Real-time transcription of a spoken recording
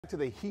To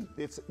the heat,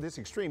 this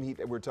extreme heat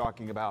that we're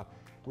talking about,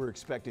 we're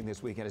expecting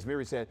this weekend. As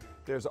Mary said,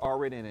 there's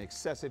already an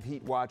excessive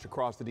heat watch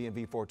across the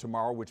DMV for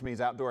tomorrow, which means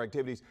outdoor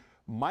activities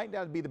might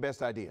not be the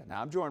best idea.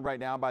 Now, I'm joined right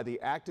now by the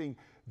acting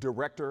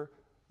director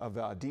of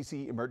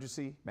DC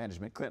Emergency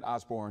Management, Clint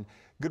Osborne.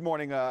 Good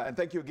morning, and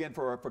thank you again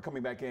for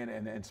coming back in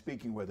and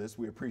speaking with us.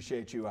 We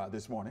appreciate you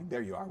this morning.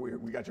 There you are.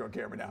 We got you on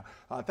camera now.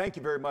 Thank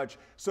you very much.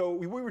 So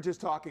we were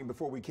just talking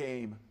before we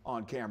came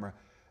on camera.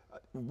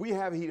 We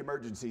have heat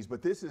emergencies,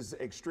 but this is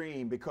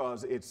extreme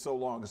because it's so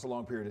long. It's a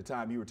long period of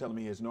time. You were telling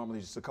me it's normally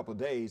just a couple of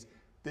days.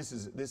 This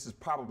is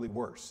probably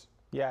worse.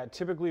 Yeah,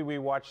 typically we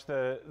watch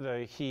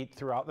the heat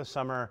throughout the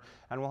summer,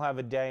 and we'll have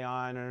a day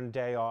on and a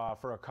day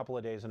off or a couple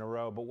of days in a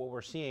row. But what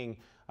we're seeing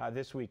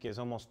this week is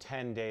almost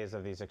 10 days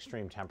of these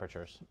extreme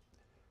temperatures.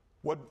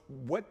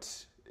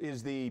 What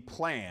is the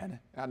plan?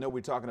 I know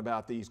we're talking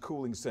about these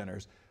cooling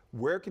centers.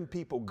 Where can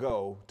people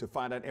go to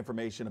find out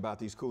information about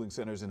these cooling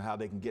centers and how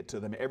they can get to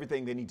them?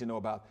 Everything they need to know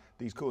about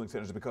these cooling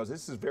centers, because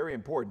this is very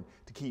important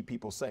to keep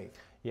people safe.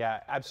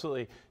 Yeah,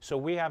 absolutely. So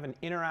we have an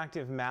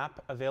interactive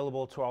map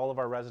available to all of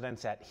our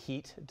residents at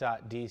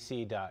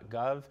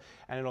heat.dc.gov,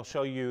 and it'll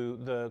show you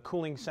the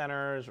cooling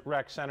centers,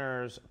 rec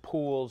centers,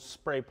 pools,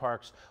 spray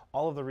parks,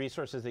 all of the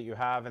resources that you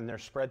have, and they're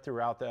spread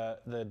throughout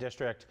the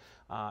district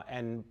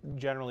and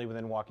generally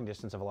within walking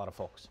distance of a lot of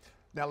folks.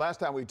 Now, last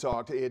time we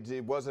talked,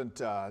 it wasn't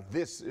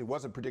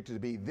predicted to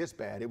be this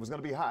bad. It was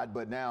going to be hot,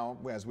 but now,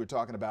 as we're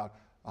talking about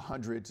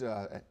 100,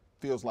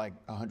 feels like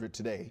 100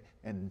 today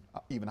and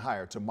even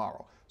higher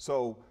tomorrow.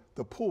 So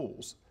the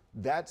pools,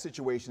 that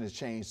situation has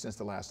changed since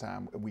the last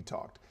time we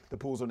talked. The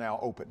pools are now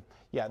open.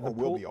 Yeah, the pool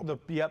will be open.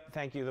 Yep,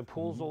 thank you. The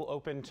pools will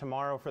open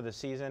tomorrow for the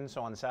season,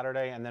 so on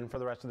Saturday, and then for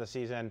the rest of the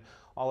season,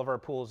 all of our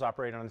pools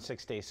operate on a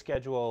 6-day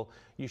schedule.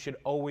 You should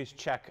always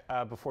check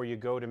before you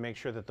go to make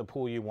sure that the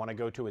pool you want to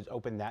go to is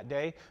open that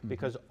day,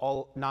 because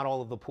not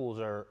all of the pools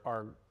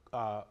are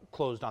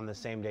closed on the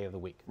same day of the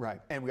week.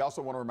 Right, and we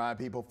also want to remind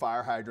people,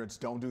 fire hydrants,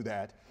 don't do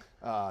that.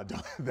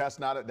 That's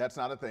not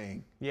a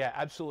thing. Yeah,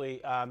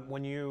 absolutely.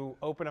 When you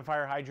open a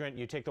fire hydrant,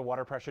 you take the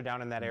water pressure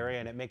down in that area,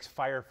 and it makes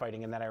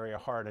firefighting in that area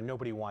hard, and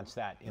nobody wants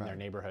that in their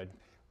neighborhood.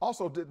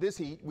 Also, this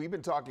heat, we've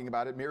been talking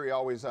about it. Mary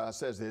always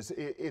says this.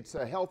 It's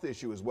a health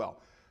issue as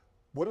well.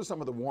 What are some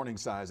of the warning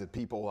signs that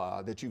people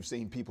that you've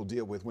seen people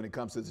deal with when it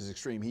comes to this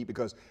extreme heat?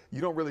 Because you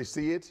don't really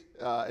see it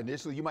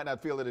initially. You might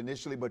not feel it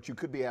initially, but you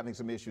could be having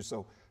some issues.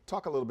 So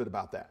talk a little bit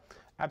about that.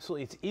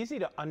 Absolutely. It's easy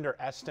to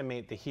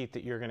underestimate the heat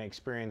that you're going to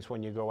experience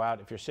when you go out.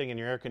 If you're sitting in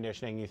your air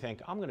conditioning, you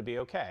think, I'm going to be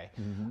okay.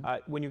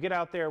 When you get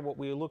out there, what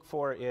we look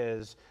for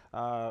is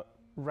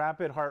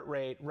rapid heart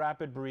rate,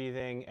 rapid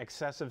breathing,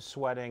 excessive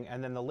sweating,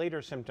 and then the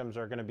later symptoms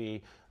are going to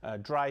be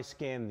dry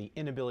skin, the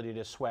inability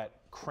to sweat,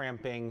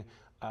 cramping,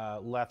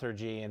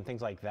 lethargy, and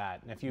things like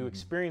that. And if you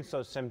experience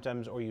those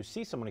symptoms, or you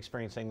see someone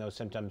experiencing those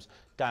symptoms,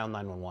 dial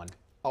 911.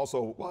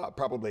 Also,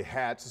 probably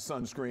hats,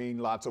 sunscreen,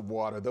 lots of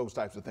water, those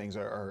types of things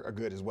are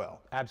good as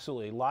well.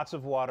 Absolutely. Lots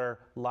of water,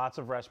 lots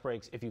of rest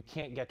breaks. If you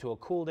can't get to a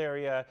cooled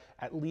area,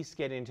 at least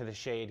get into the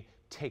shade,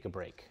 take a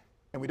break.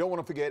 And we don't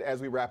want to forget, as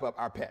we wrap up,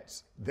 our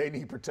pets. They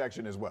need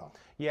protection as well.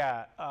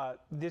 Yeah,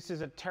 this is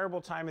a terrible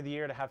time of the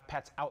year to have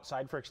pets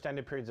outside for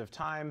extended periods of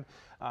time,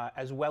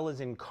 as well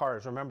as in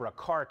cars. Remember, a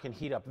car can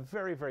heat up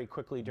very, very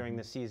quickly during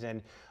the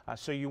season,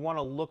 so you want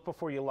to look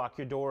before you lock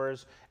your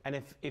doors.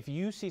 And if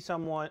you see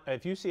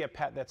a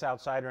pet that's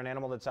outside or an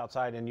animal that's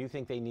outside and you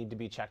think they need to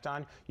be checked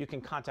on, you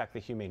can contact the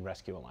Humane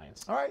Rescue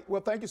Alliance. All right.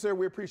 Well, thank you, sir.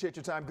 We appreciate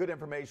your time. Good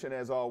information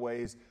as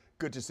always.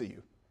 Good to see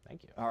you.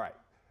 Thank you. All right.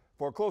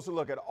 For a closer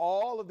look at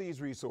all of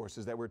these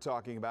resources that we're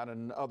talking about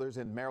and others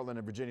in Maryland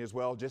and Virginia as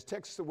well, just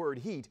text the word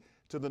HEAT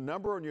to the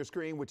number on your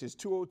screen, which is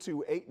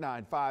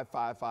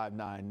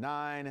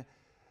 202-895-5599,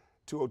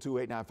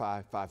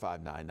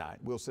 202-895-5599.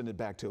 We'll send it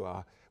back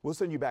to, we'll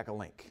send you back a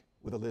link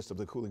with a list of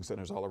the cooling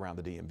centers all around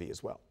the DMV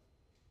as well.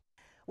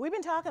 We've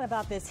been talking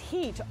about this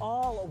heat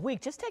all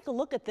week. Just take a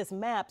look at this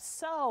map.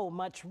 So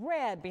much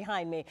red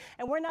behind me.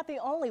 And we're not the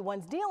only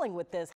ones dealing with this.